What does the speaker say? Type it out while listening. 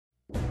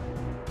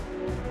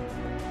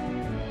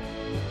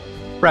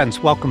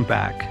Friends, welcome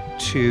back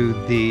to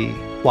the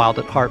Wild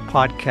at Heart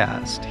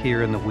podcast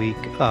here in the week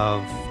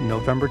of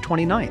November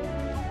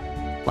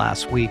 29th.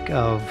 Last week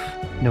of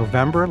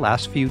November,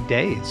 last few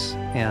days,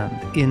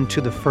 and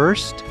into the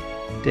first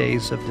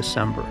days of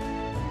December.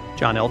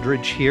 John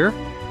Eldridge here,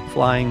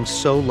 flying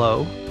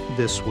solo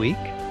this week.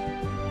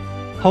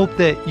 Hope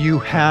that you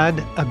had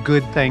a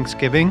good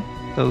Thanksgiving.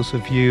 Those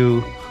of you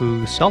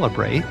who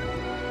celebrate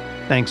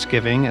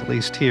Thanksgiving, at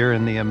least here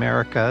in the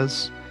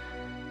Americas.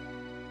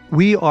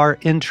 We are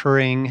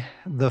entering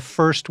the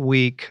first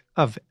week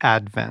of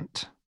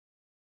Advent.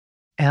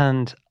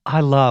 And I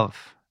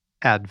love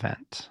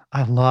Advent.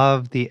 I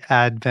love the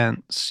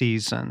Advent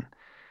season.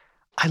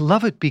 I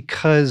love it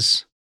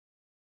because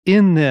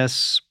in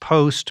this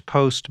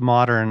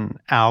postmodern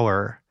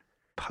hour,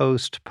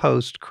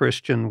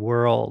 post-Christian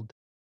world,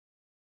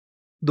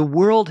 the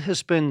world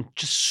has been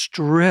just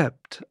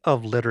stripped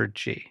of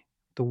liturgy.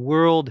 The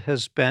world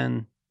has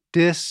been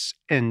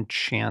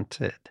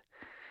disenchanted.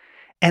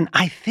 And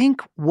I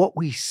think what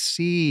we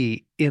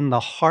see in the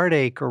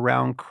heartache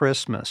around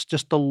Christmas,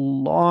 just the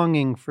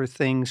longing for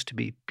things to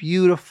be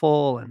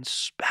beautiful and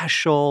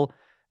special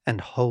and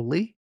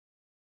holy,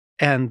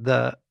 and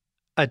the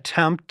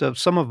attempt of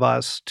some of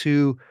us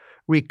to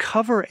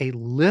recover a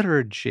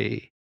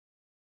liturgy,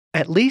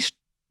 at least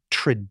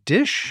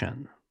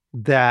tradition,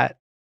 that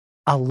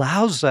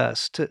allows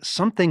us to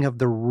something of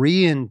the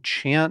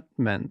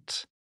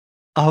re-enchantment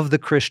of the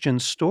Christian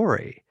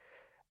story.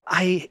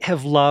 I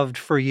have loved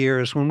for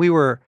years, when we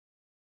were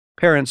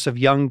parents of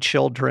young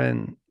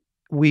children,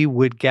 we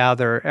would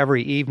gather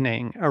every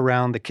evening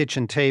around the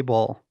kitchen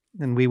table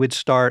and we would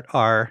start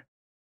our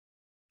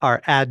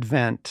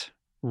Advent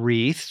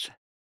wreath,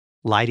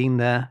 lighting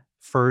the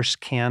first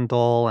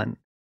candle and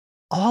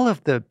all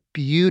of the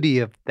beauty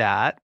of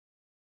that,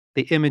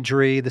 the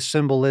imagery, the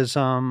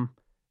symbolism.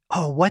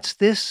 Oh, what's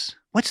this?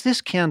 What's this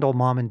candle,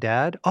 Mom and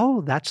Dad?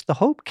 Oh, that's the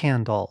hope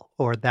candle,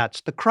 or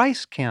that's the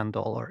Christ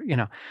candle, or,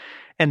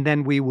 And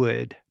then we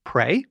would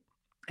pray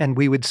and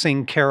we would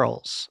sing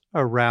carols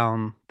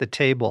around the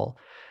table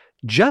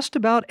just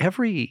about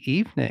every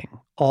evening,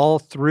 all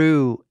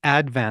through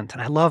Advent.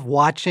 And I love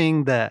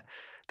watching the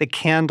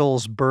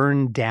candles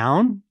burn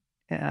down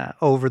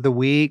over the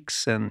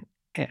weeks. And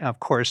of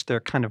course, they're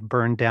kind of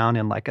burned down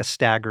in like a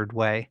staggered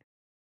way.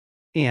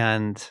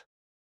 And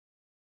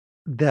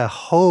the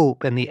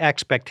hope and the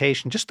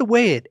expectation, just the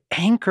way it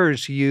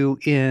anchors you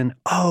in,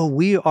 oh,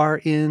 we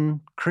are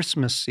in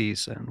Christmas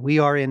season, we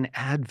are in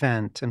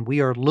Advent, and we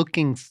are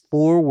looking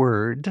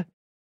forward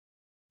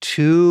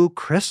to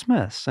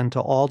Christmas and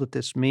to all that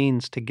this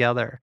means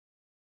together.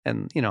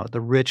 And,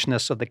 the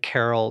richness of the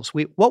carols.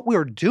 What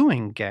we're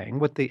doing, gang,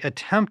 what the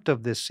attempt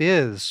of this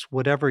is,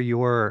 whatever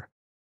your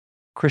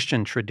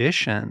Christian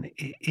tradition,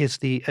 is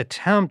the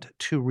attempt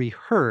to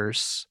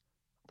rehearse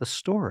the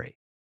story.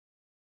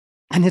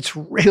 And it's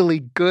really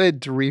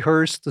good to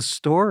rehearse the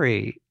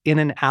story in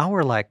an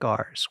hour like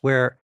ours,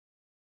 where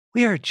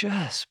we are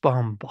just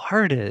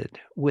bombarded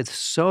with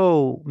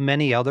so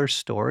many other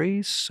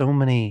stories, so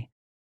many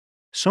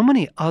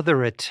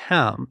other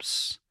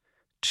attempts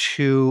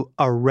to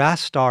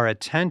arrest our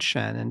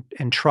attention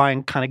and try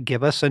and kind of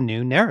give us a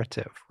new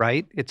narrative,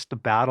 right? It's the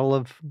battle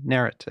of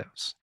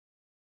narratives.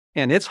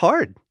 And it's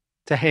hard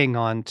to hang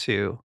on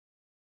to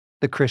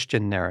the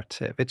Christian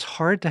narrative. It's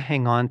hard to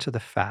hang on to the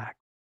fact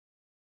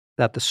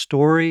that the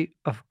story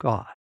of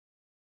God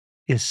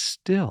is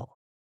still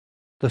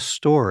the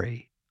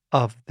story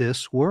of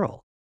this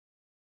world,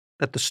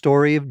 that the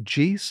story of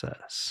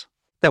Jesus,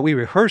 that we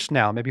rehearse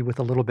now, maybe with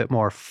a little bit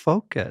more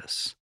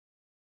focus,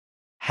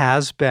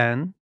 has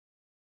been,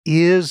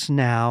 is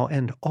now,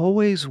 and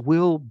always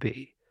will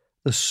be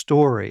the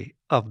story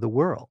of the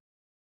world.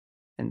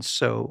 And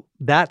so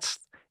that's,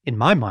 in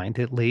my mind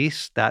at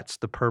least, that's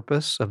the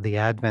purpose of the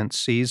Advent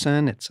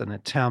season. It's an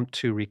attempt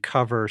to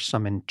recover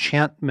some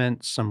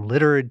enchantment, some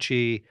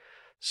liturgy,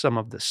 some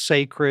of the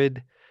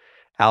sacred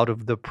out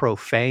of the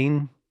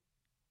profane,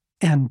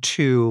 and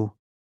to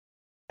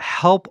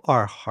help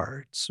our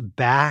hearts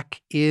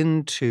back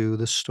into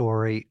the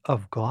story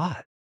of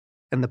God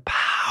and the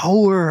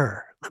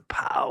power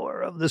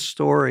of the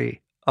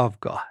story of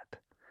God.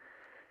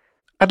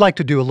 I'd like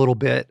to do a little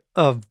bit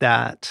of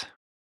that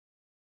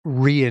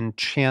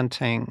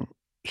re-enchanting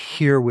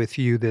here with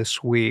you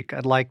this week.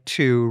 I'd like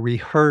to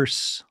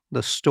rehearse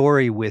the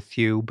story with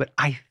you, but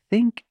I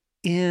think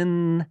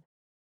in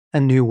a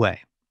new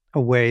way,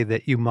 a way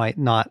that you might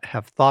not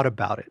have thought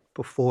about it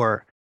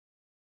before.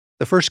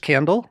 The first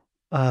candle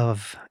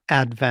of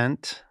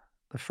Advent,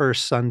 the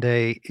first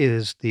Sunday,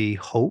 is the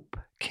hope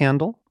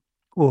candle,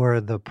 or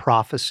the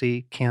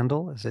prophecy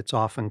candle, as it's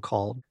often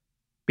called,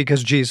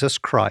 because Jesus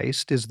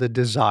Christ is the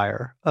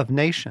desire of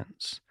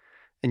nations.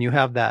 And you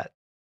have that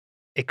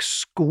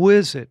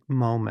exquisite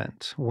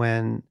moment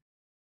when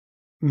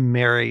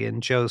Mary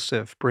and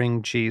Joseph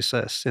bring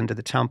Jesus into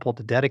the temple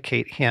to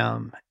dedicate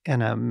him,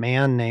 and a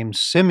man named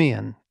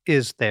Simeon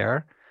is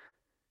there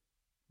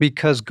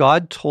because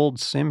God told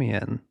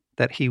Simeon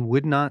that he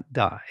would not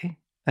die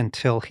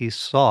until he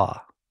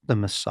saw the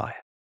Messiah.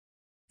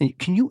 And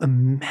can you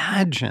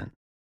imagine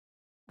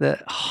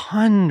the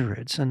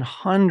hundreds and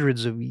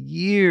hundreds of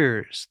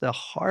years, the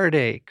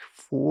heartache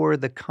for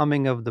the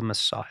coming of the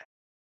Messiah?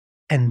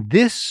 And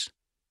this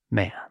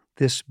man,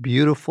 this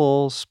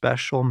beautiful,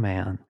 special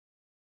man,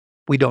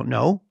 we don't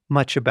know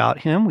much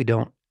about him. We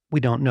don't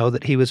know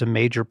that he was a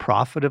major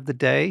prophet of the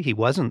day. He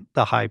wasn't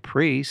the high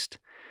priest,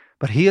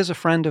 but he is a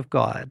friend of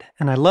God.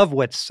 And I love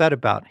what's said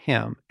about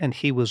him. And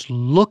he was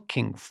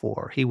looking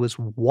for, he was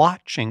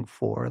watching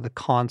for the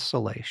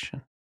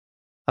consolation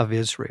of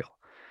Israel.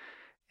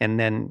 And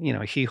then,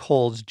 he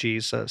holds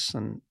Jesus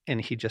and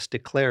he just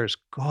declares,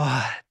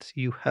 God,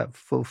 you have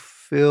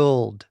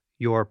fulfilled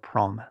your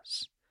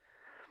promise.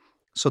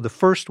 So the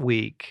first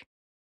week,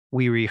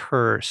 we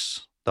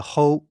rehearse the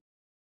hope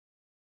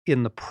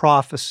in the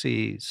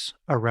prophecies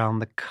around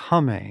the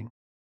coming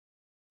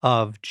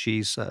of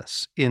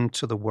Jesus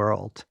into the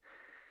world.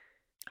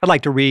 I'd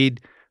like to read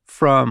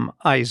from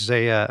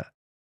Isaiah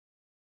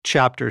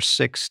chapter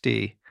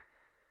 60.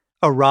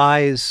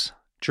 Arise,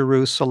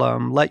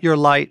 Jerusalem, let your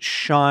light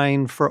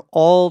shine for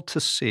all to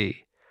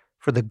see,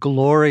 for the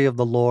glory of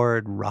the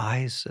Lord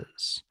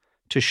rises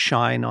to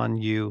shine on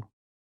you.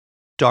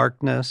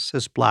 Darkness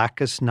as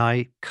black as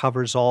night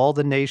covers all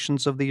the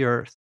nations of the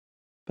earth,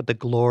 but the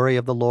glory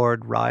of the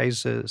Lord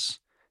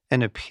rises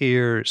and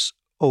appears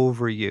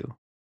over you.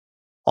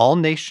 All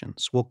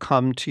nations will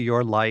come to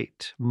your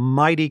light.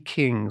 Mighty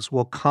kings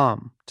will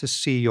come to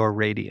see your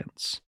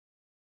radiance.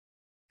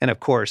 And of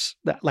course,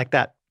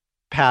 that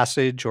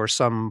passage or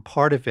some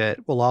part of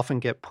it will often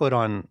get put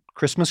on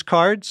Christmas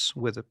cards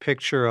with a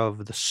picture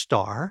of the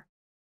star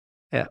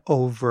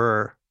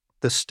over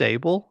the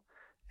stable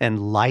and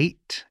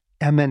light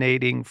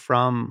emanating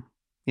from,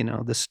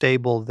 the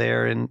stable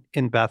there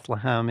in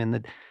Bethlehem in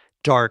the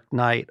dark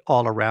night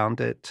all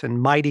around it,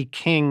 and mighty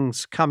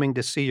kings coming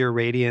to see your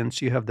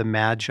radiance. You have the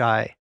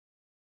Magi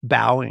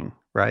bowing,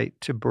 right,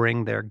 to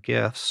bring their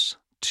gifts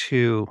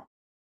to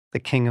the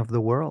King of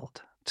the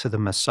world, to the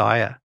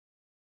Messiah.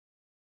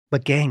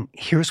 But gang,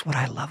 here's what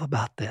I love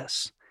about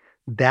this.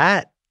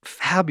 That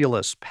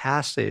fabulous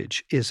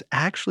passage is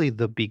actually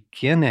the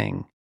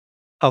beginning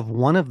of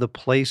one of the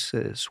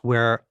places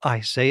where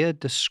Isaiah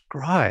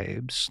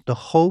describes the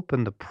hope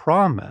and the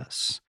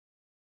promise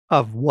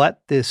of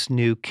what this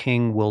new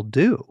king will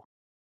do,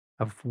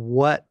 of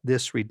what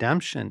this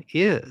redemption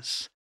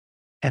is.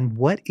 And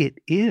what it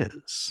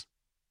is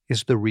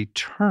the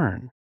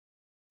return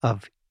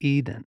of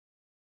Eden.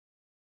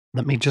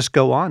 Let me just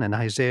go on in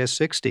Isaiah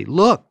 60.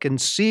 Look and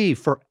see,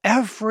 for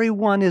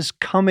everyone is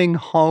coming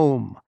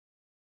home.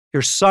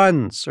 Your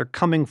sons are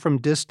coming from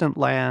distant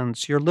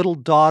lands. Your little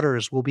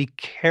daughters will be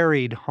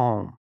carried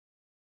home.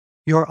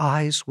 Your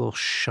eyes will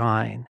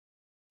shine,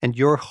 and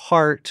your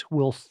heart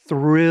will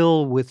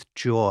thrill with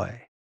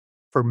joy.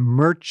 For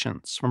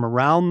merchants from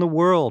around the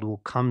world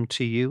will come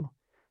to you.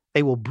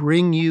 They will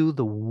bring you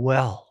the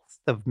wealth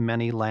of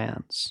many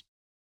lands.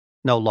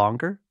 No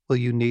longer will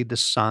you need the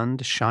sun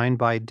to shine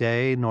by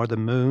day, nor the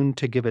moon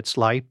to give its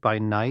light by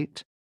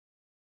night.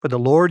 For the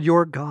Lord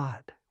your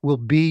God will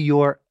be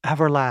your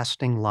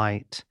everlasting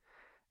light,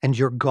 and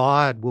your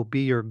God will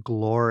be your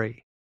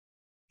glory.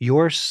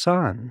 Your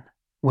sun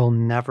will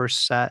never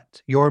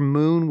set, your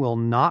moon will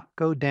not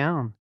go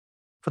down.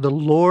 For the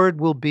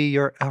Lord will be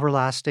your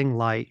everlasting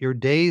light. Your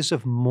days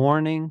of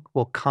mourning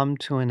will come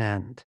to an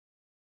end.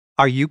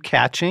 Are you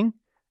catching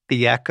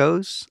the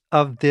echoes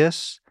of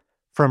this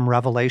from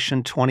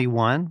Revelation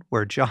 21,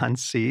 where John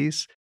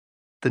sees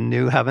the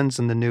new heavens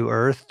and the new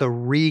earth, the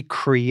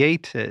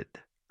recreated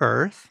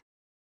earth,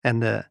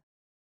 and the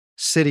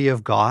city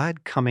of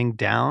God coming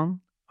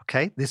down?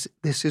 Okay,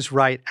 this is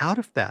right out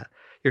of that.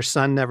 Your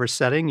sun never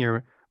setting,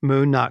 your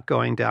moon not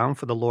going down,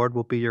 for the Lord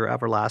will be your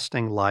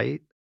everlasting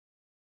light.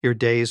 Your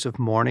days of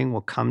mourning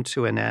will come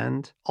to an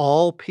end.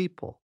 All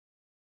people,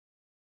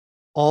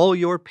 all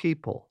your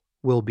people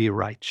will be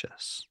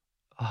righteous.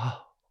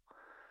 Oh,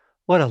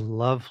 what a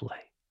lovely,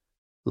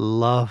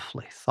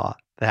 lovely thought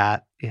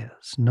that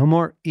is. No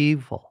more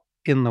evil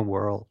in the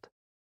world.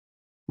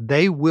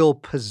 They will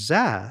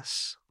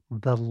possess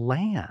the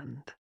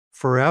land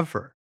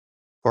forever,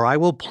 for I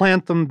will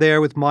plant them there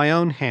with my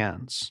own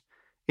hands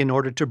in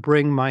order to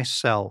bring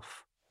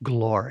myself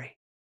glory.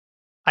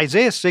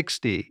 Isaiah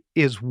 60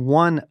 is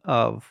one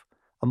of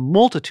a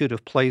multitude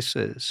of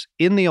places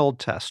in the Old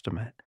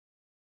Testament,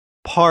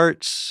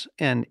 parts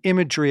and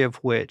imagery of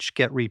which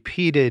get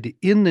repeated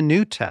in the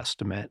New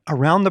Testament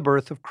around the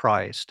birth of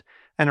Christ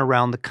and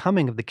around the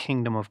coming of the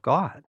kingdom of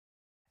God.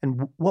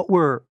 And what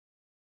we're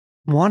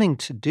wanting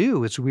to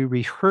do as we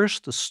rehearse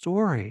the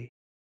story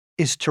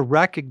is to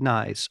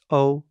recognize,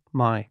 oh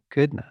my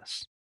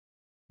goodness,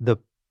 the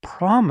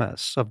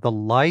promise of the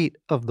light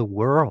of the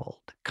world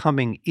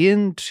coming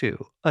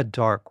into a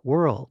dark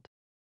world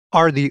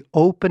are the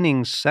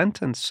opening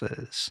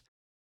sentences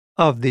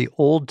of the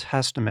Old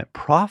Testament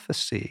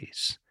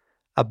prophecies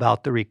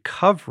about the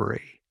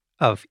recovery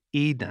of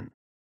Eden.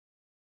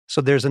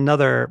 So there's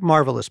another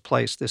marvelous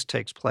place this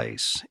takes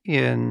place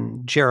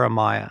in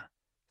Jeremiah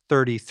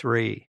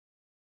 33.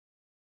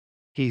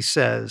 He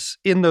says,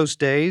 "In those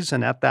days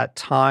and at that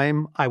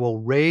time, I will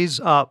raise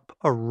up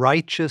a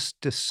righteous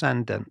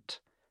descendant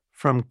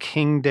from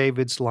King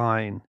David's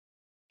line.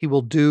 He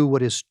will do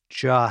what is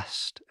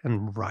just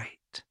and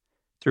right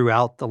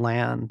throughout the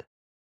land."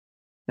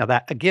 Now,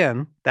 that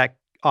again, that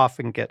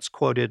often gets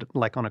quoted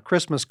like on a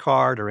Christmas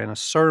card or in a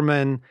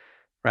sermon,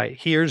 right?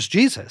 Here's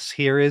Jesus.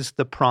 Here is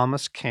the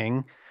promised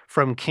king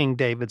from King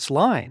David's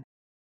line.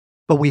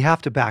 But we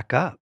have to back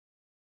up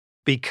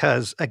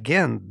because,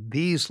 again,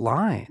 these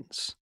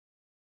lines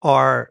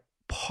are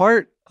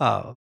part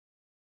of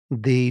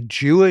the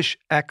Jewish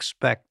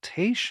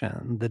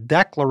expectation, the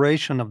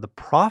declaration of the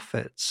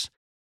prophets,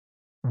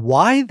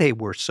 why they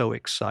were so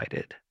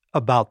excited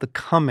about the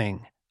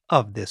coming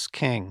of this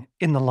king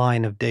in the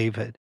line of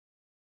David.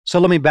 So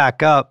let me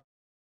back up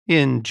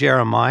in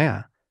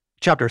Jeremiah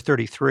chapter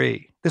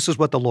 33. This is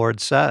what the Lord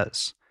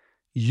says.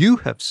 You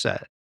have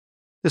said,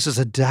 this is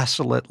a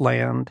desolate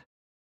land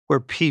where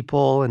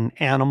people and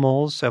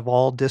animals have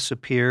all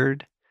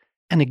disappeared.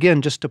 And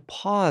again, just to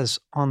pause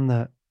on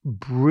the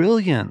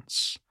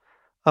brilliance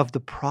of the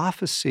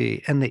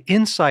prophecy and the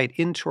insight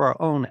into our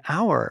own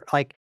hour,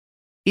 like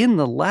in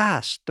the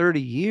last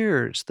 30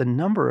 years, the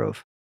number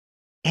of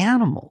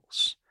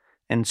animals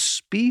and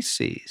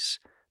species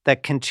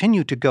that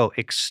continue to go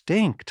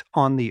extinct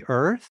on the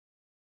earth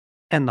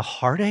and the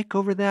heartache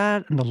over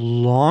that and the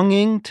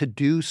longing to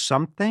do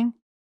something.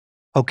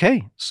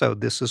 Okay, so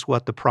this is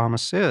what the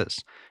promise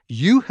is.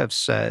 You have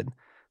said,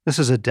 this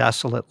is a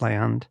desolate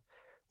land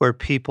where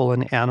people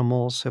and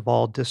animals have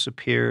all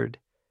disappeared.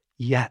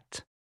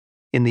 Yet,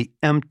 in the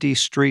empty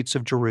streets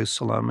of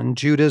Jerusalem and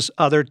Judah's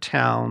other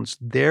towns,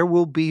 there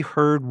will be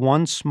heard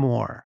once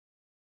more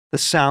the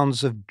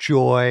sounds of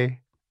joy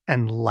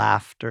and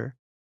laughter.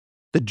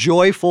 The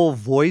joyful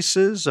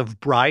voices of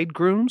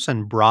bridegrooms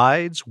and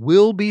brides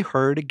will be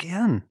heard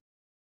again,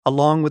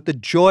 along with the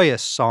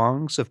joyous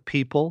songs of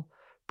people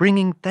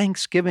bringing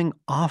thanksgiving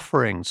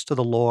offerings to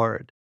the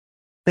Lord.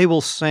 They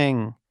will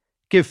sing,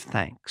 "Give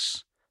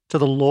thanks to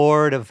the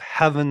Lord of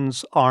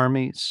heaven's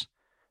armies,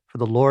 for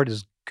the Lord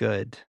is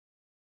good.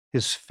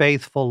 His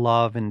faithful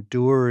love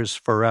endures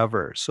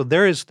forever." So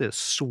there is this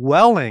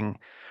swelling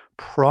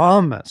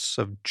promise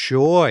of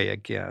joy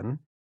again,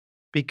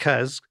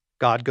 because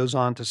God goes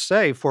on to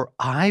say, "For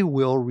I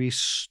will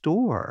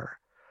restore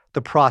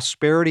the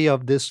prosperity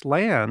of this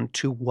land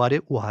to what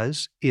it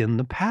was in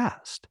the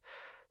past,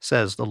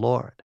 says the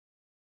Lord."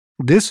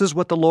 This is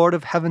what the Lord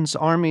of heaven's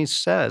armies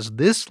says.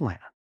 This land,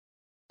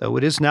 though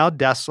it is now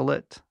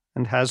desolate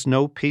and has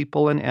no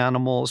people and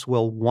animals,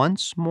 will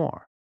once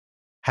more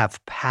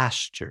have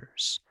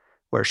pastures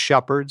where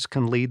shepherds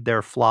can lead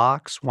their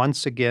flocks.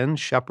 Once again,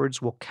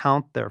 shepherds will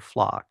count their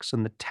flocks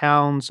in the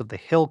towns of the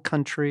hill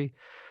country,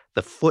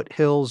 the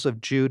foothills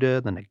of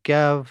Judah, the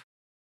Negev,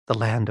 the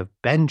land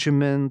of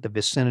Benjamin, the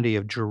vicinity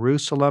of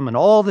Jerusalem, and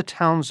all the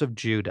towns of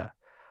Judah.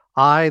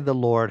 I, the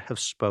Lord, have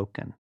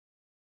spoken.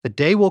 The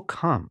day will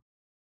come,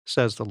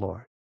 says the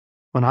Lord,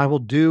 when I will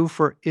do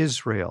for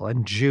Israel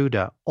and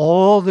Judah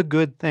all the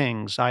good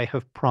things I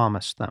have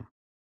promised them.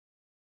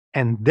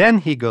 And then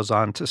he goes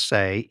on to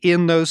say,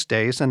 in those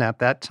days and at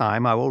that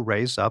time, I will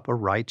raise up a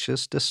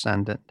righteous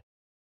descendant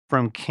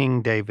from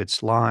King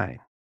David's line.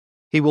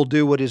 He will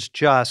do what is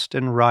just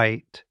and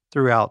right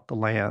throughout the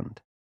land.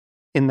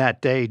 In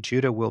that day,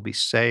 Judah will be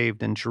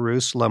saved and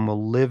Jerusalem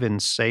will live in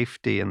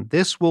safety, and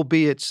this will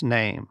be its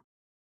name.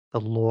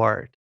 The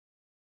Lord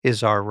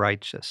is our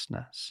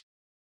righteousness.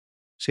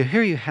 So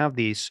here you have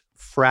these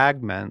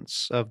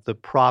fragments of the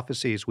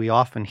prophecies we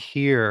often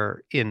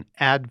hear in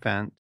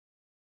Advent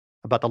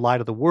about the light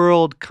of the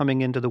world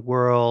coming into the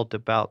world,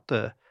 about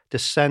the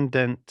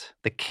descendant,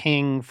 the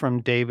king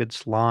from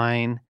David's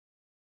line.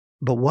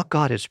 But what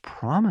God is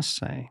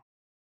promising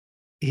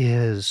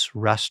is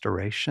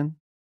restoration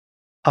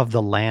of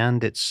the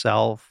land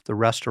itself, the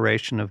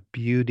restoration of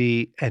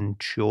beauty and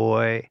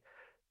joy,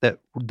 that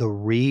the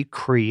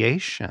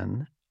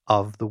recreation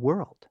of the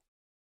world.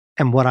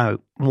 And what I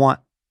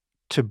want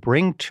to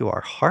bring to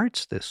our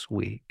hearts this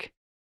week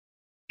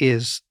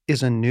is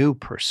a new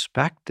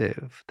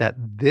perspective that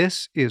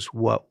this is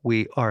what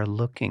we are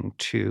looking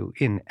to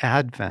in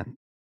Advent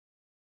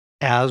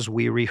as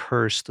we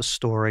rehearse the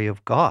story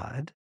of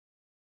God.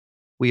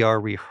 We are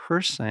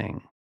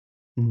rehearsing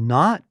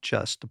not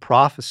just the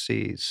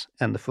prophecies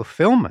and the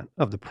fulfillment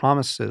of the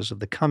promises of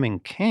the coming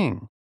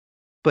king,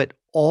 but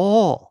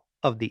all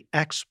of the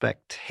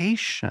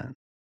expectation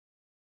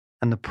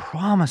and the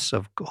promise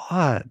of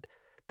God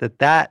that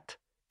that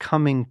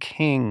coming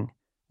king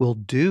will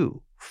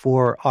do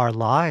for our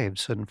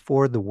lives and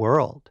for the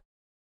world.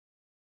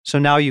 So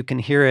now you can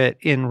hear it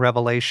in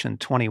Revelation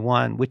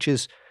 21, which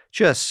is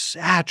just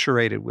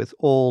saturated with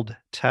Old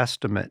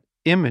Testament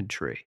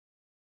imagery.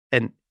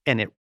 And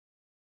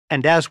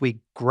as we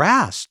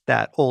grasp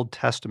that Old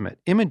Testament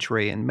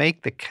imagery and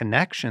make the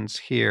connections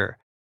here,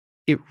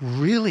 it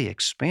really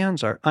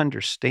expands our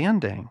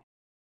understanding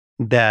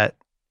that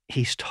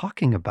he's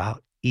talking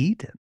about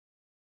Eden.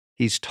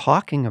 He's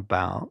talking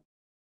about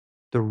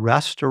the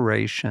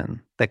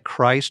restoration that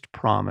Christ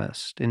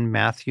promised in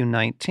Matthew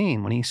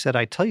 19 when he said,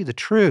 I tell you the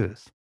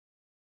truth,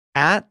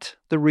 at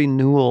the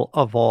renewal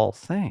of all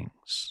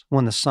things,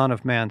 when the Son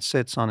of Man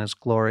sits on his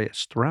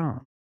glorious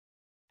throne,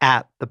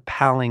 at the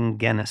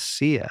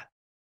palingenesia,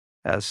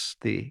 as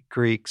the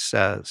Greek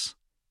says,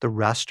 the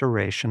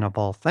restoration of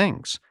all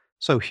things.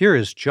 So here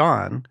is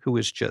John, who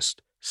is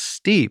just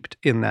steeped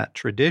in that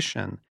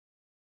tradition,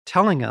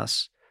 telling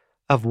us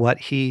of what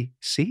he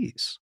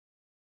sees.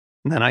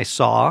 And then I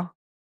saw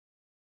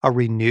a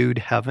renewed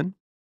heaven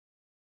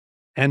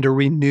and a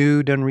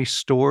renewed and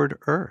restored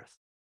earth.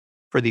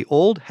 For the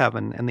old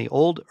heaven and the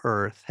old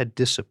earth had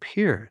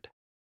disappeared.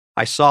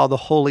 I saw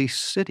the holy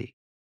city,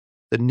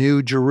 the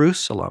new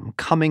Jerusalem,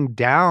 coming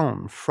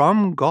down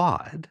from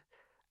God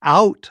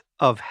out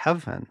of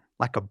heaven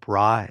like a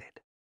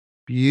bride,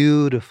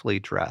 beautifully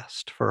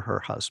dressed for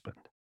her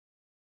husband.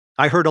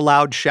 I heard a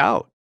loud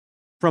shout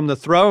from the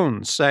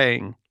throne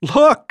saying,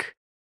 Look,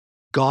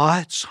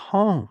 God's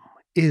home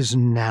is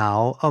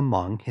now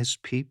among his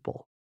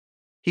people.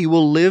 He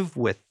will live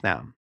with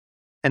them,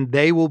 and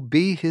they will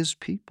be his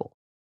people.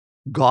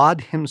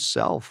 God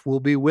himself will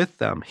be with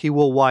them. He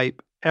will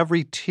wipe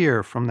every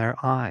tear from their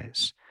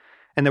eyes,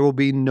 and there will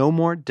be no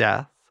more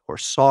death or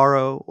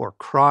sorrow or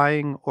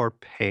crying or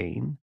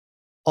pain.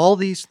 All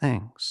these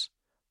things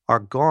are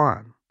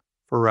gone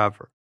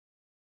forever.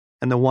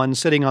 And the one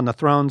sitting on the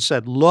throne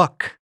said,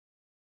 Look,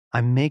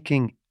 I'm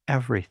making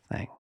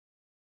everything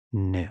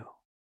new.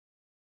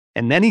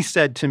 And then he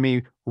said to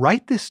me,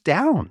 Write this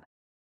down,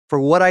 for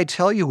what I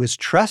tell you is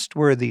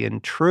trustworthy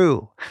and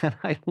true. And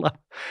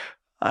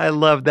I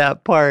love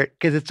that part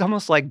because it's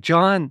almost like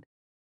John,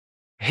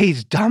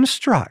 he's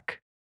dumbstruck.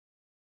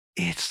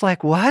 It's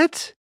like,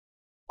 what?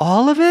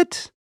 All of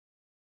it?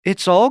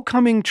 It's all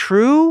coming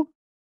true?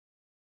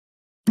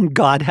 And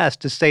God has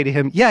to say to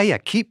him, yeah,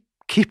 keep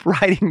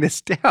writing this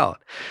down.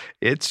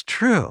 It's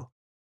true.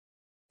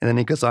 And then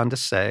he goes on to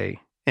say,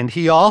 and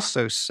he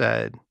also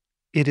said,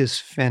 it is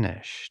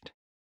finished.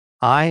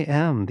 I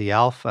am the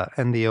Alpha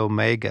and the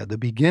Omega, the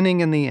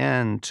beginning and the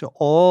end. To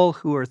all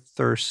who are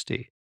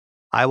thirsty,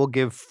 I will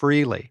give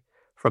freely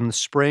from the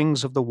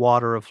springs of the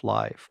water of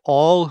life.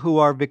 All who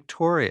are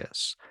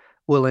victorious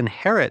will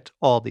inherit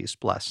all these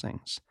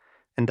blessings,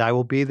 and I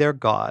will be their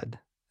God,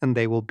 and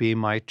they will be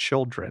my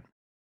children.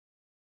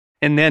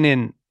 And then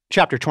in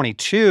chapter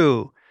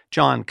 22,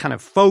 John kind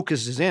of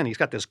focuses in. He's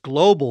got this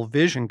global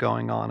vision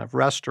going on of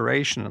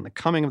restoration and the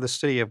coming of the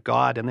city of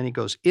God. And then he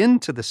goes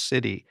into the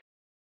city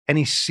and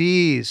he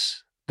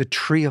sees the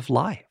tree of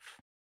life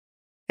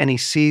and he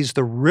sees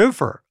the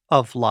river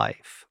of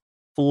life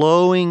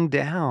flowing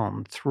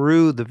down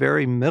through the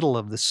very middle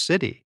of the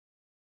city.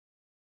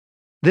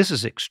 This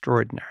is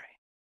extraordinary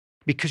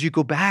because you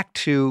go back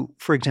to,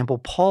 for example,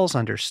 Paul's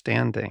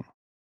understanding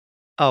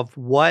of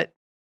what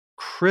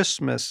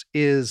Christmas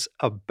is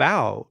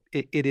about.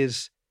 It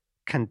is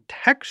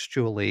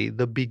contextually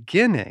the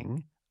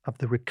beginning of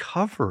the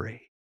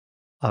recovery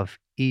of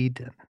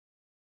Eden.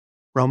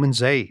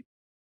 Romans 8,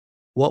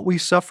 what we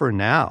suffer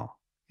now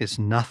is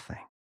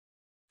nothing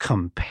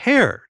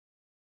compared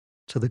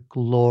to the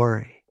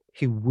glory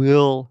he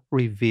will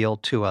reveal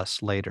to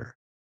us later.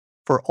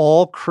 For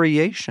all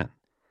creation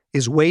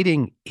is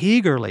waiting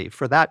eagerly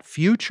for that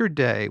future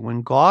day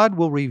when God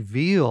will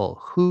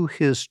reveal who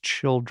his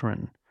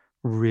children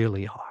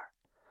really are.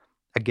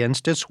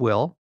 Against its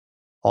will,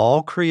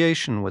 all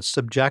creation was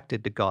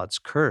subjected to God's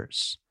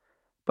curse.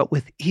 But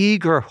with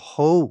eager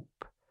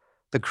hope,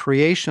 the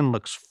creation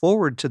looks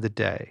forward to the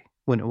day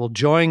when it will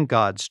join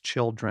God's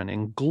children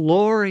in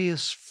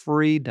glorious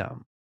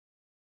freedom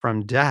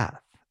from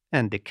death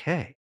and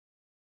decay.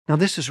 Now,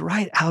 this is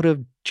right out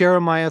of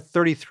Jeremiah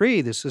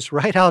 33. This is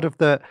right out of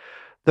the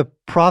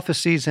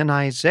prophecies in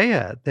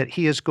Isaiah that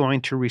he is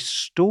going to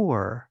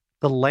restore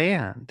the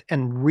land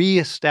and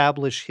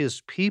reestablish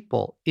his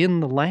people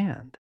in the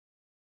land.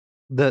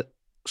 The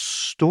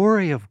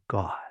story of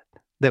God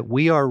that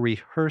we are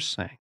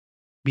rehearsing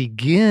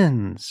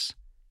begins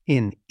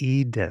in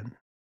Eden.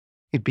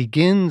 It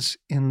begins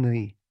in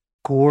the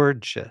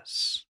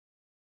gorgeous,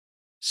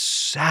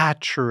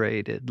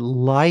 saturated,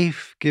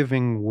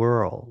 life-giving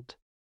world.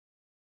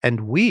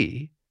 And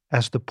we,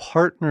 as the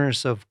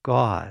partners of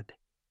God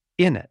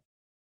in it.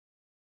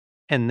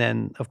 And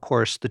then, of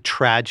course, the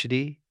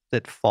tragedy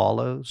that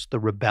follows, the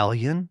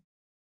rebellion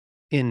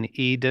in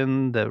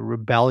Eden, the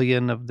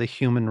rebellion of the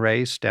human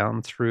race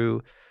down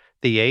through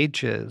the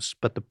ages,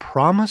 but the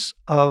promise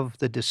of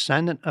the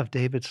descendant of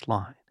David's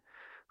line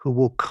who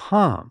will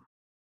come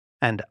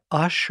and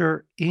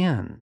usher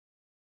in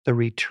the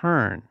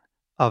return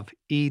of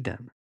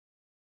Eden,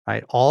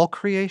 right? All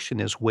creation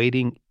is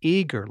waiting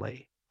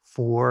eagerly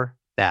for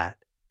that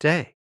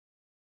day.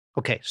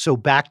 Okay, so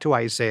back to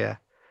Isaiah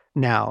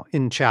now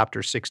in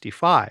chapter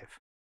 65.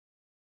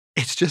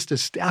 It's just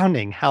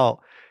astounding how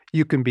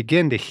you can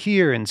begin to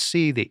hear and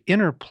see the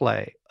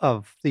interplay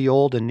of the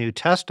Old and New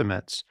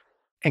Testaments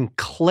and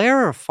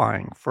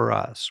clarifying for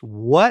us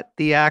what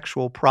the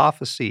actual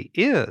prophecy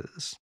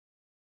is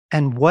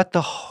and what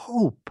the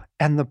hope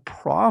and the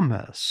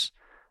promise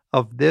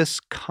of this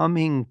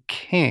coming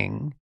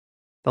king,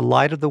 the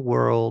light of the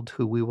world,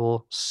 who we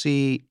will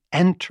see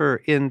enter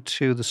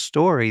into the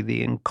story,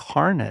 the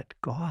incarnate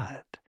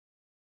God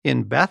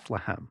in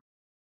Bethlehem.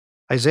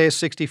 Isaiah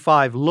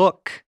 65,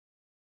 look,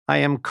 I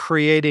am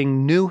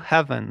creating new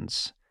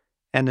heavens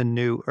and a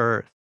new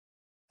earth,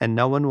 and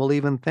no one will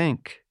even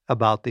think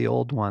about the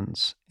old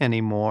ones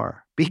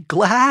anymore. Be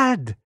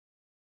glad,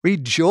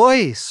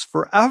 rejoice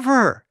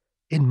forever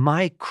in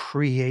my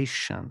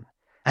creation.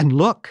 And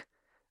look,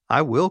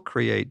 I will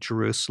create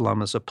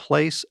Jerusalem as a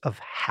place of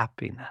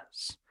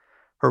happiness.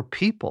 Her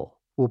people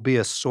will be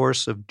a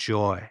source of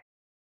joy.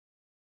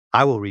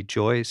 I will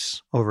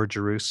rejoice over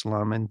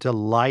Jerusalem and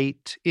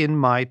delight in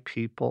my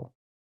people.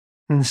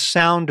 And the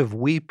sound of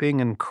weeping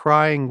and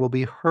crying will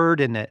be heard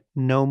in it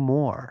no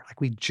more.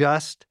 Like we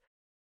just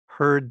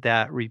heard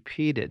that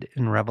repeated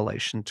in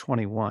Revelation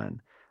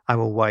 21. I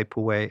will wipe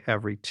away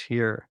every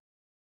tear.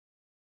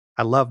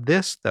 I love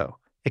this, though.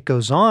 It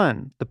goes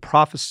on, the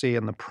prophecy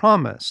and the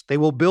promise. They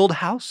will build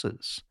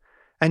houses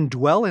and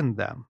dwell in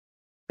them.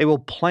 They will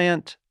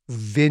plant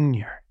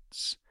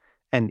vineyards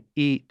and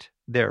eat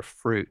their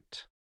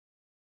fruit.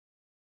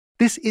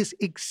 This is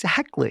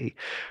exactly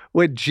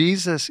what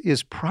Jesus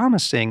is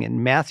promising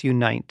in Matthew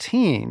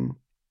 19.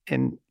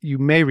 And you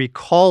may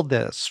recall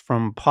this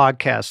from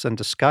podcasts and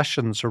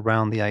discussions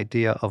around the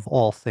idea of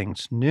all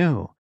things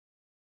new,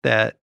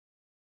 that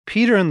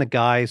Peter and the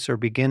guys are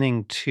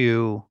beginning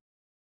to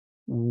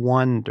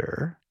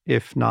wonder,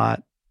 if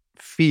not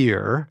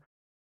fear,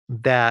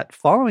 that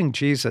following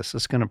Jesus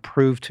is going to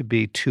prove to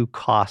be too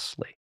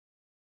costly.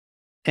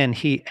 And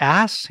he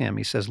asks him,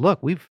 he says, look,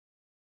 we've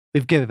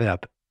given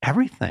up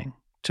everything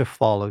to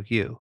follow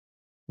you.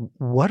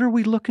 What are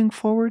we looking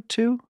forward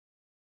to?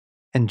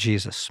 And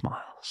Jesus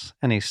smiles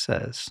and he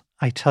says,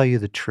 I tell you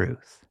the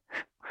truth,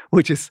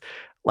 which is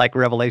like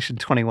Revelation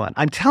 21.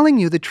 I'm telling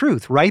you the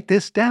truth. Write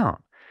this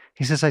down.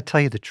 He says, I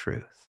tell you the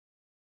truth.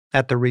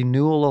 At the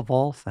renewal of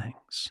all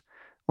things,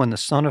 when the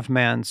Son of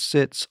Man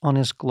sits on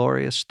his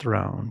glorious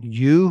throne,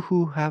 you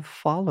who have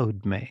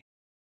followed me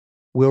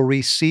will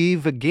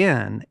receive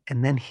again,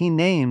 and then he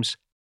names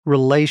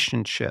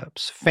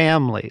relationships,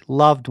 family,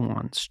 loved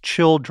ones,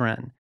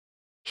 children.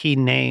 He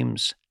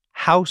names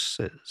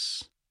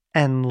houses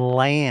and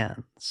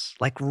lands,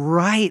 like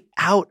right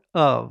out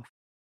of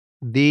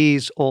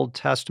these Old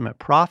Testament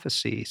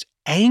prophecies,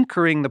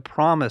 anchoring the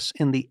promise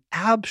in the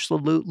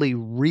absolutely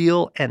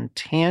real and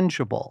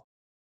tangible,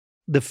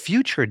 the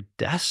future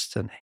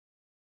destiny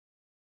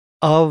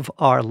of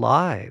our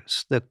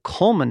lives. The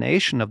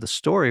culmination of the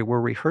story we're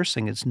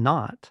rehearsing is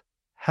not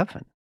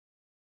heaven.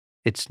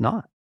 It's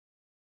not.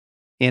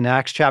 In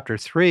Acts chapter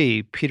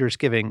 3, Peter's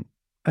giving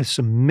this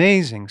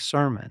amazing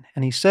sermon,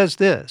 and he says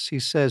this. He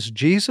says,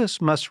 Jesus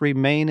must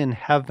remain in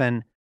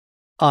heaven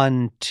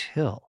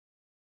until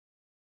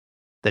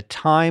the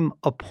time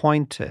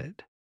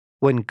appointed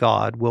when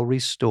God will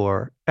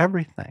restore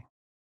everything.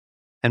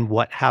 And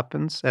what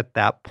happens at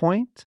that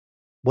point?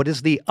 What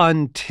is the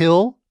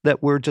until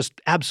that we're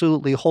just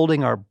absolutely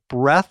holding our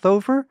breath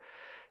over?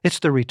 It's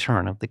the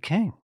return of the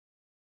King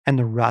and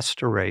the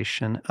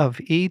restoration of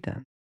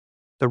Eden.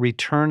 The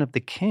return of the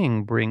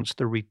King brings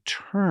the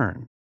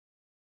return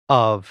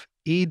of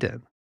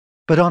Eden,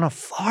 but on a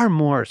far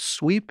more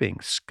sweeping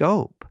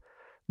scope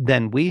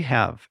than we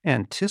have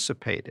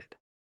anticipated.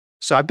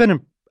 So I've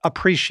been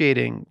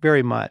appreciating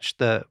very much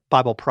the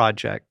Bible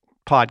Project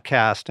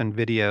podcast and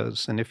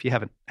videos, and if you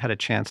haven't had a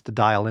chance to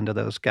dial into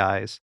those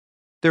guys,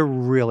 they're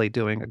really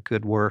doing a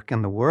good work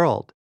in the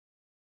world.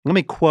 Let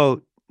me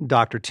quote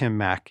Dr. Tim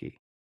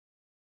Mackey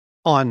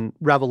on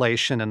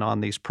Revelation and on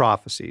these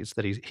prophecies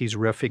that he's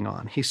riffing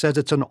on. He says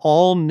it's an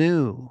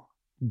all-new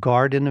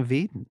Garden of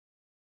Eden,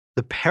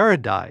 the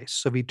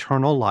paradise of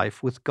eternal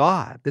life with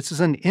God. This is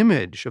an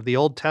image of the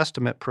Old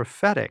Testament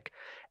prophetic,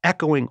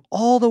 echoing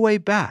all the way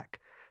back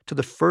to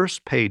the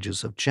first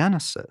pages of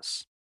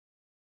Genesis.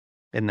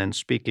 And then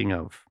speaking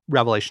of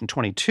Revelation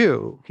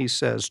 22, he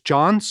says,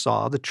 John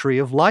saw the tree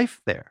of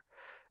life there,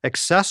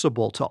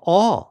 accessible to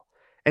all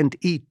and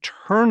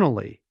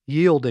eternally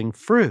yielding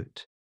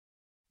fruit.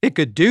 It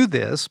could do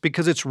this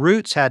because its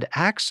roots had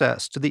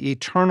access to the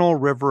eternal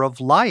river of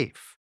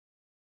life,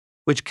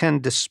 which can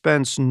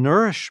dispense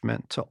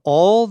nourishment to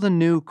all the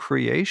new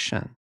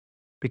creation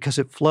because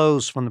it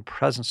flows from the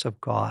presence of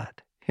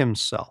God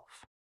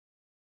himself.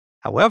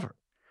 However,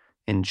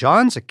 in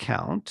John's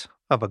account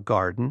of a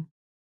garden,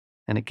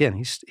 and again,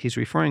 he's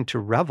referring to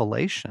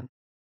Revelation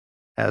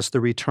as the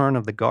return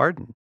of the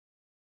garden,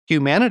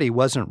 humanity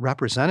wasn't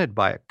represented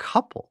by a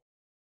couple.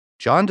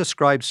 John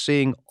describes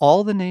seeing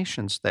all the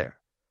nations there,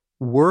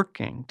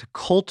 working to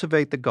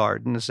cultivate the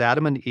garden as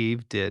Adam and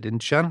Eve did in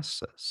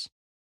Genesis.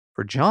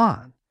 For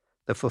John,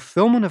 the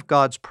fulfillment of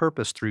God's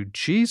purpose through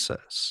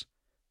Jesus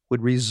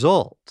would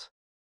result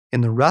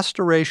in the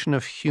restoration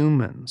of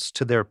humans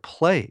to their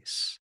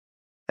place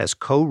as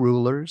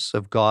co-rulers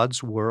of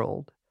God's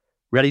world,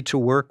 ready to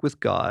work with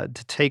God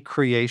to take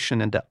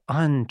creation into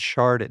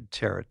uncharted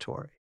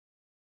territory.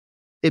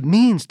 It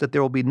means that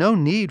there will be no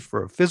need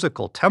for a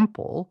physical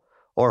temple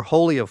or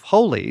Holy of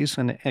Holies,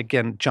 and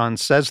again, John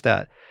says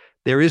that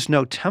there is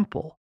no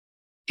temple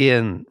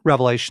in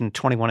Revelation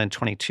 21 and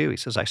 22. He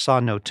says, I saw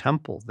no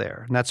temple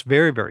there. And that's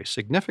very, very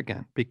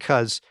significant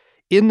because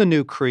in the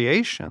new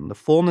creation, the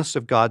fullness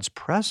of God's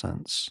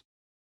presence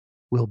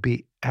will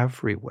be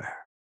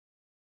everywhere.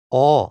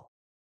 All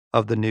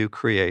of the new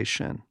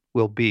creation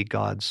will be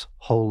God's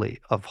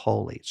Holy of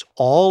Holies.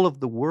 All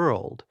of the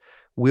world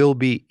will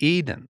be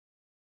Eden.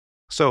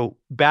 So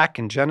back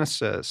in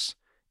Genesis,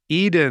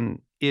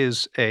 Eden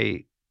is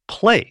a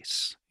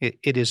place,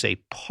 it is a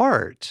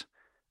part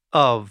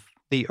of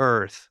the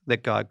earth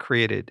that God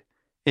created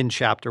in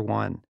chapter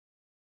 1.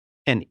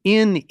 And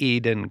in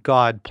Eden,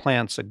 God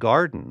plants a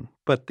garden,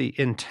 but the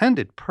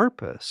intended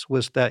purpose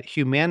was that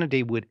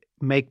humanity would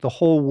make the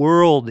whole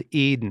world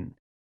Eden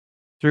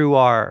through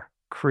our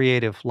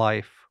creative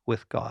life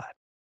with God.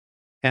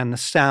 And the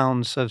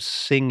sounds of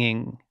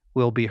singing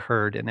will be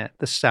heard in it,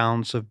 the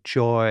sounds of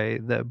joy,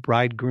 the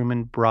bridegroom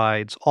and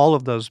brides, all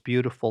of those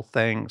beautiful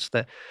things.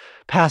 The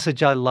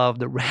passage I love,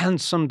 the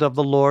ransomed of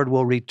the Lord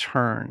will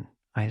return,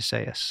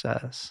 Isaiah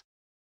says,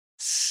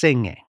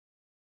 singing.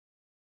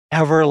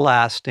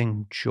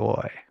 Everlasting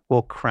joy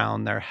will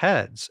crown their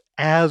heads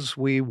as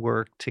we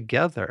work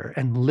together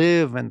and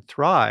live and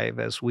thrive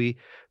as we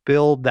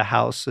build the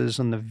houses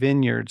and the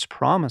vineyards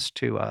promised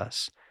to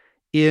us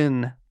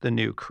in the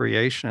new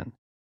creation.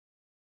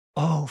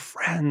 Oh,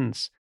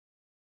 friends,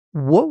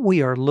 what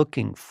we are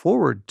looking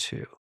forward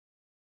to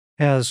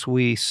as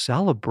we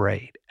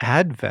celebrate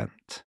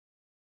Advent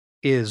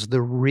is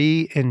the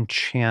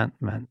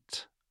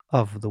re-enchantment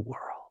of the world.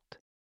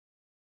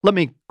 Let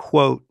me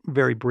quote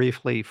very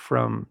briefly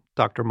from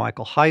Dr.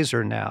 Michael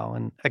Heiser now,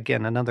 and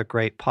again, another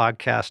great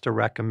podcast to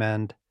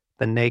recommend,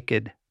 the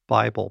Naked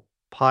Bible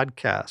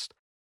podcast.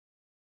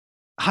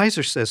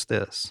 Heiser says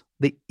this: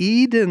 the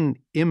Eden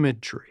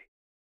imagery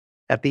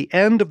at the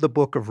end of the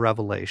book of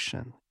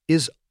Revelation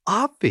is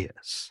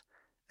obvious,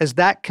 as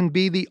that can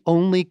be the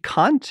only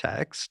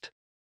context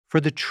for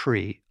the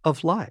tree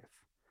of life.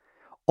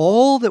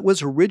 All that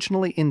was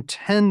originally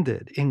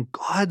intended in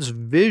God's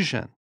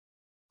vision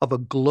of a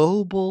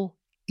global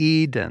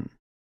Eden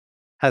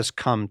has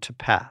come to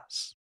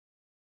pass.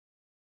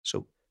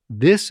 So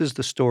this is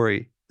the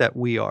story that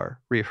we are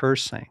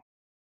rehearsing.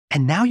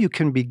 And now you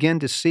can begin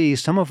to see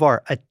some of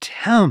our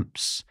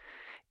attempts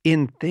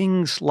in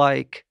things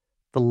like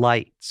the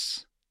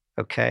lights,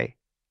 okay?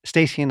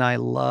 Stacy and I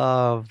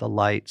love the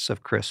lights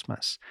of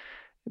Christmas.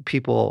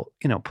 People,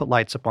 put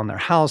lights up on their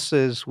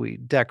houses. We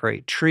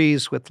decorate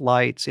trees with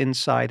lights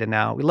inside and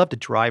out. We love to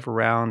drive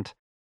around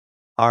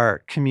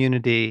our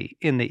community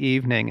in the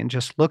evening and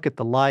just look at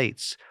the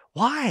lights.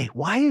 Why?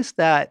 Why is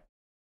that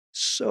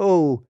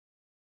so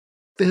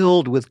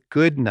filled with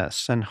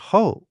goodness and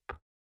hope?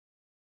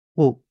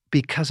 Well,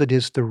 because it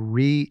is the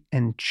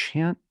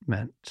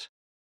re-enchantment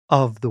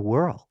of the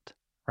world,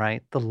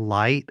 right? The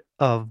light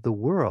of the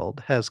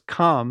world has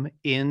come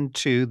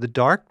into the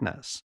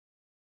darkness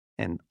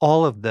and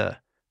all of the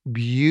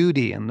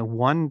beauty and the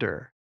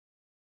wonder.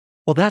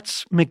 Well,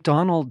 that's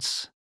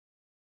MacDonald's,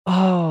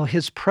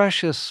 his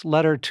precious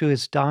letter to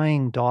his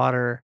dying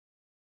daughter.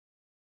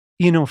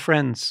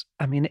 Friends,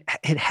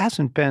 it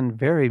hasn't been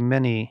very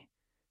many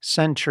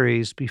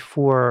centuries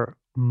before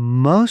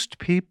most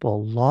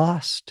people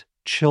lost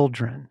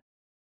children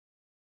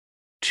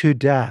to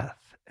death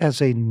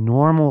as a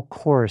normal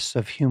course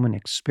of human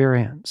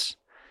experience.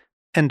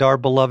 And our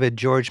beloved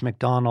George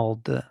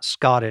MacDonald, the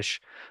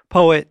Scottish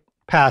poet,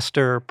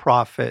 pastor,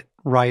 prophet,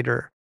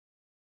 writer,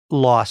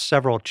 lost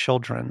several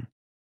children.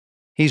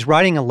 He's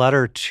writing a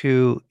letter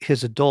to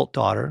his adult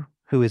daughter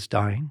who is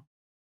dying.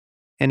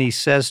 And he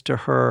says to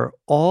her,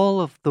 all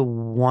of the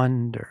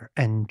wonder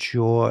and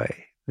joy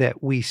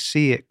that we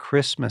see at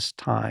Christmas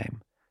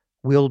time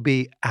will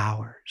be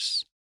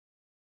ours.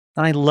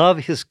 And I love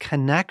his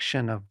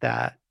connection of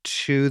that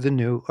to the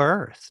new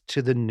earth,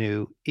 to the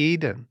new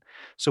Eden.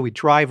 So we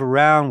drive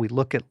around, we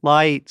look at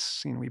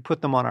lights, we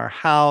put them on our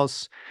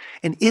house.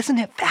 And isn't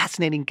it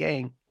fascinating,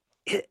 gang,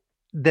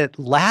 that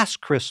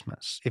last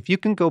Christmas, if you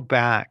can go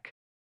back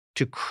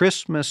to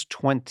Christmas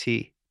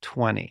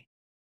 2020,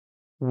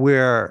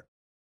 where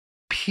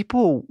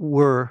people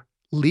were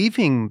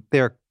leaving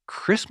their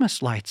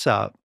Christmas lights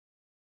up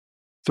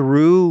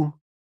through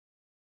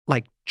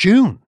like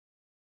June.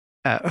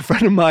 A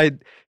friend of mine,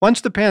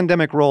 once the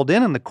pandemic rolled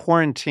in and the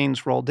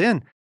quarantines rolled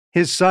in,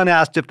 his son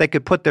asked if they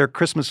could put their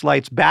Christmas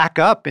lights back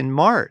up in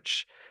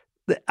March.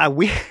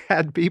 We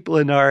had people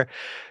in our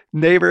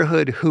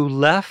neighborhood who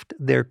left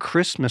their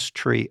Christmas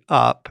tree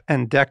up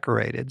and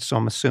decorated. So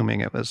I'm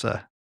assuming it was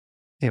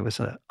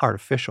an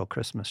artificial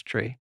Christmas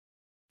tree.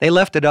 They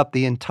left it up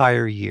the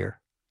entire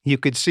year. You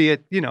could see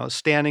it,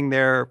 standing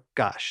there,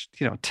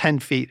 10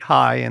 feet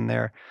high in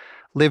their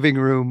living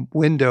room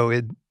window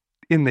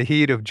in the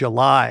heat of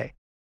July.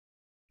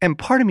 And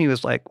part of me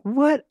was like,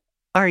 what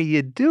are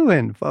you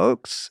doing,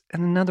 folks?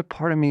 And another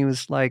part of me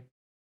was like,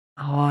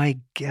 oh, I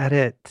get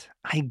it.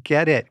 I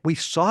get it. We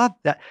saw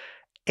that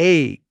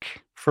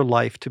ache for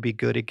life to be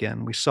good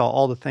again. We saw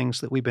all the things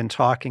that we've been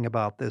talking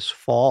about this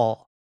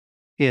fall.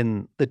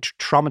 in the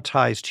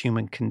traumatized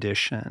human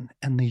condition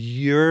and the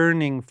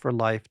yearning for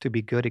life to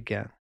be good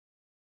again.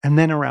 And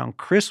then around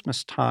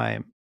Christmas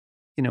time,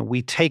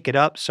 we take it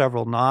up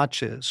several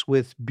notches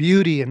with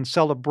beauty and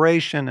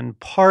celebration and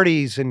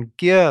parties and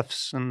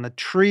gifts and the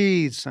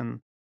trees.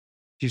 And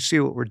do you see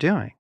what we're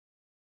doing?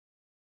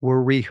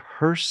 We're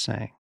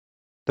rehearsing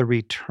the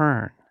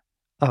return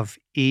of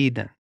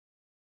Eden.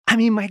 I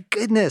mean, my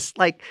goodness,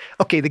 like,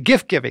 okay, the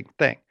gift giving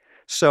thing.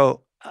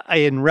 So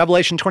in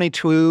Revelation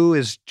 22,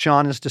 as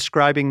John is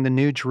describing the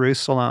New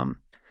Jerusalem,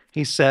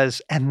 he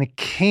says, and the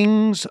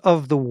kings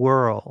of the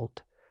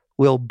world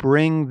will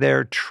bring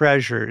their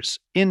treasures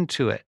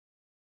into it,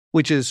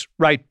 which is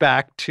right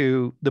back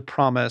to the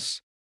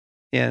promise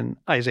in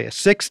Isaiah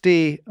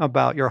 60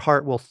 about your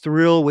heart will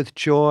thrill with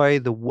joy,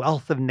 the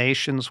wealth of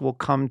nations will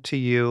come to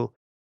you.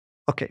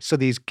 Okay, so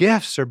these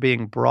gifts are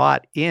being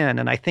brought in,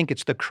 and I think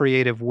it's the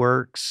creative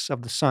works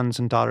of the sons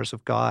and daughters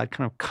of God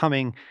kind of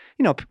coming.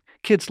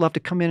 Kids love to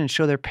come in and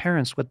show their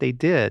parents what they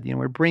did.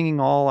 We're bringing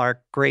all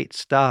our great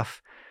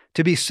stuff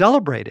to be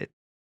celebrated.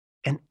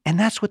 And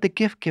that's what the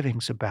gift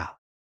giving's about,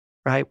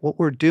 right? What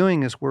we're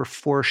doing is we're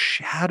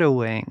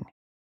foreshadowing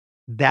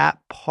that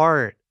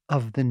part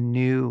of the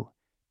new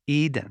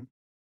Eden.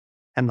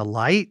 And the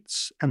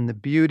lights and the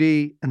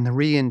beauty and the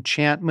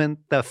re-enchantment,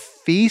 the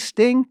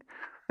feasting.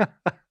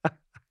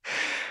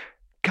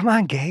 Come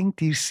on, gang.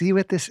 Do you see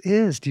what this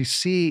is? Do you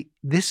see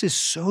this is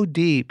so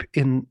deep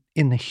in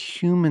the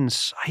human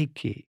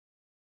psyche?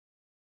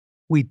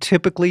 We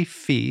typically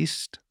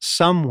feast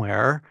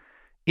somewhere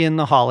in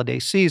the holiday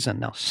season.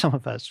 Now, some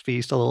of us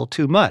feast a little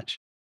too much,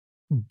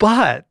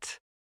 but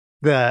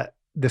the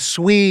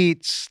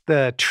sweets,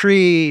 the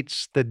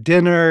treats, the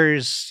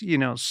dinners,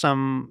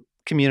 some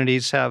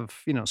communities have,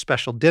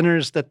 special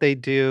dinners that they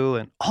do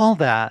and all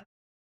that.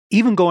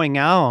 Even going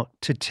out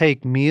to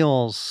take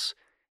meals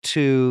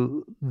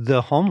to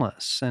the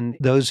homeless and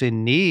those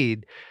in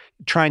need,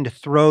 trying to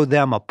throw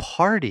them a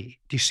party.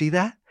 Do you see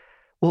that?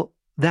 Well,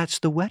 that's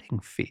the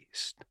wedding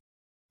feast.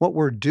 What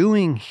we're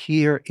doing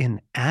here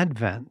in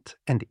Advent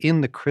and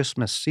in the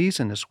Christmas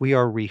season is we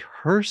are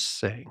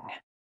rehearsing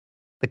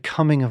the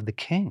coming of the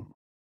King,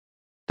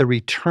 the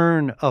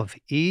return of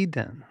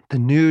Eden, the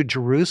new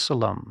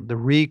Jerusalem, the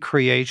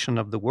recreation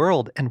of the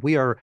world. And we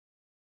are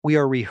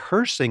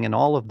rehearsing, and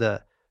all of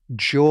the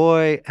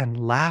joy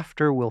and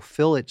laughter will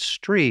fill its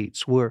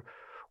streets. We're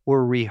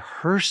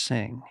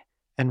rehearsing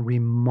and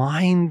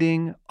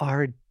reminding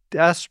our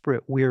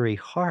desperate, weary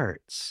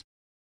hearts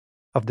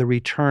of the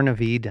return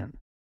of Eden,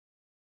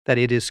 that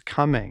it is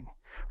coming,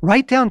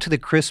 right down to the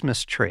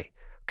Christmas tree.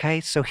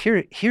 Okay, so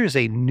here's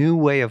a new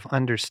way of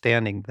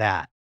understanding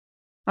that.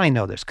 I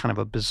know there's kind of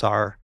a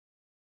bizarre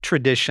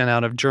tradition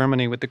out of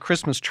Germany with the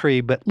Christmas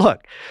tree, but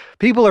look,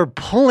 people are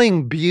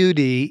pulling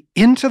beauty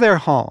into their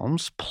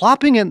homes,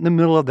 plopping it in the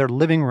middle of their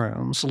living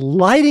rooms,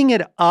 lighting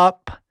it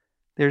up.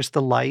 There's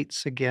the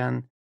lights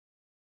again,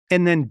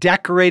 and then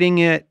decorating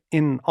it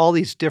in all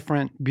these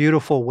different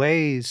beautiful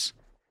ways.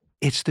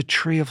 It's the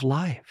tree of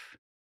life.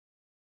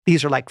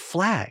 These are like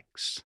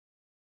flags.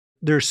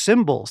 They're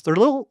symbols. They're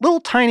little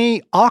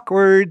tiny,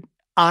 awkward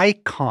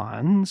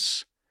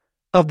icons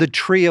of the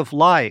tree of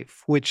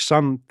life, which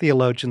some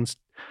theologians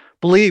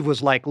believe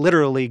was like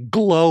literally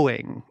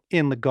glowing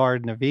in the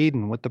Garden of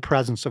Eden with the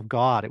presence of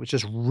God. It was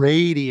just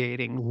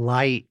radiating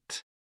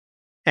light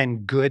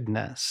and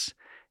goodness.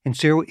 And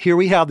so here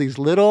we have these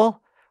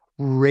little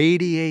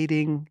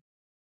radiating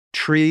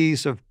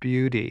trees of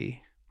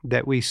beauty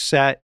that we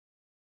set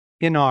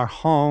in our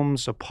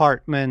homes,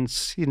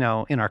 apartments, in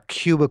our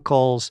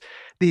cubicles,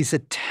 these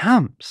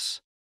attempts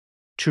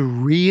to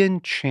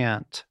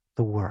re-enchant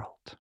the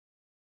world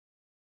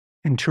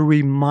and to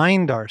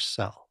remind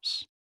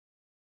ourselves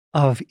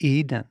of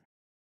Eden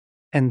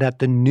and that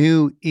the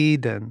new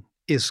Eden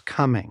is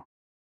coming.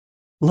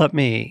 Let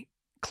me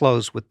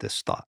close with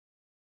this thought.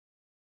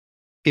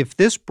 If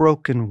this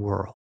broken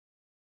world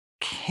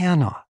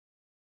cannot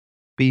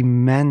be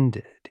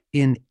mended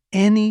in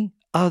any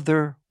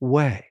other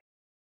way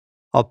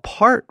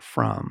apart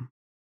from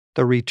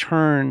the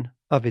return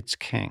of its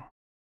king,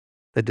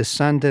 the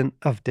descendant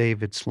of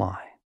David's line,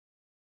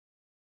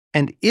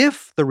 and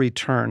if the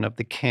return of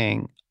the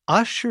king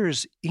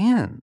ushers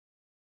in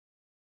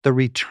the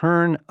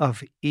return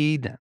of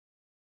Eden,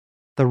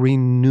 the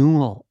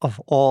renewal of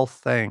all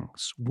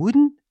things,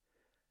 wouldn't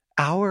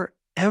our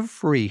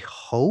every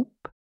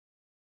hope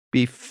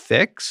be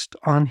fixed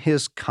on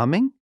his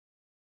coming,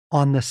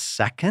 on the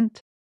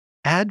second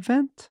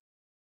advent?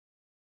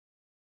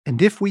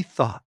 And if we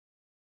thought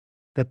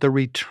that the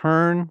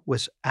return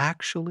was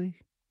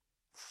actually,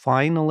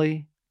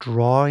 finally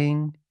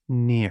drawing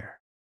near,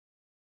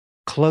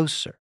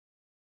 closer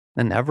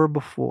than ever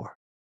before,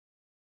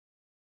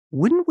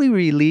 wouldn't we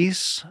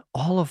release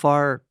all of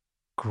our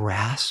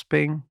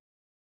grasping?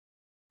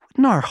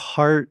 Wouldn't our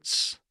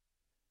hearts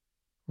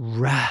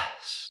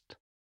rest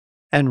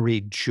and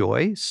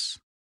rejoice?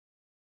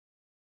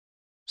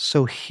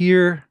 So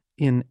here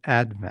in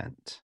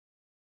Advent,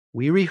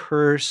 we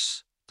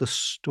rehearse the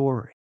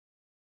story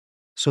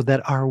so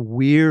that our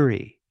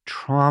weary,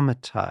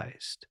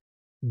 traumatized,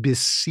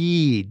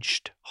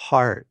 besieged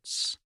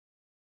hearts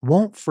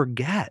won't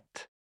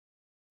forget,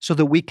 so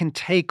that we can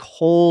take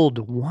hold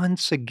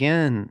once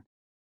again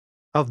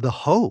of the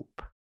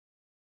hope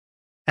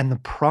and the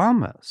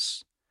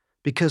promise,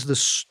 because the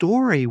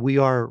story we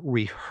are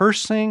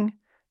rehearsing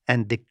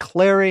and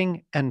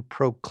declaring and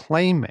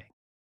proclaiming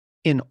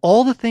in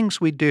all the things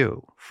we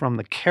do, from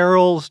the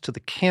carols to the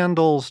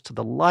candles to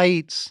the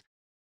lights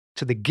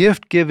to the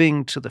gift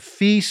giving to the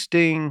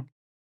feasting,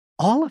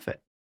 all of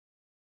it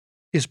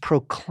is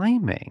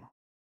proclaiming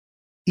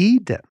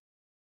Eden.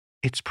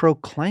 It's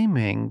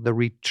proclaiming the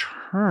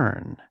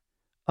return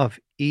of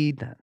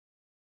Eden.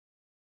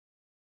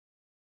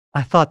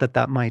 I thought that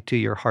that might do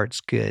your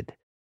hearts good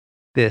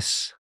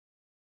this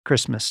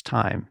Christmas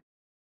time,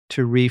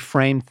 to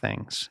reframe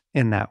things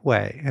in that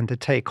way and to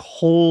take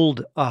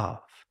hold of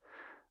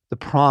the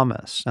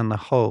promise and the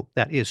hope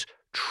that is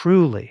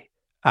truly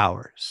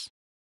ours.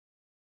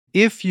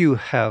 If you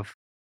have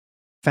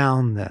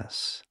found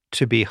this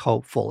to be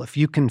hopeful, if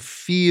you can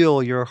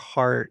feel your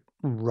heart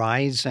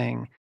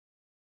rising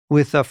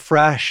with a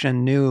fresh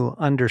and new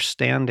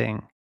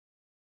understanding,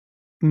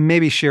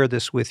 maybe share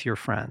this with your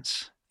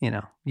friends.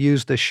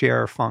 Use the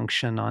share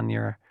function on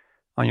your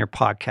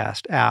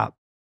podcast app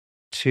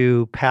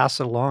to pass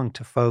it along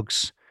to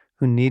folks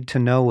who need to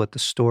know what the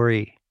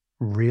story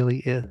really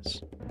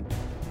is.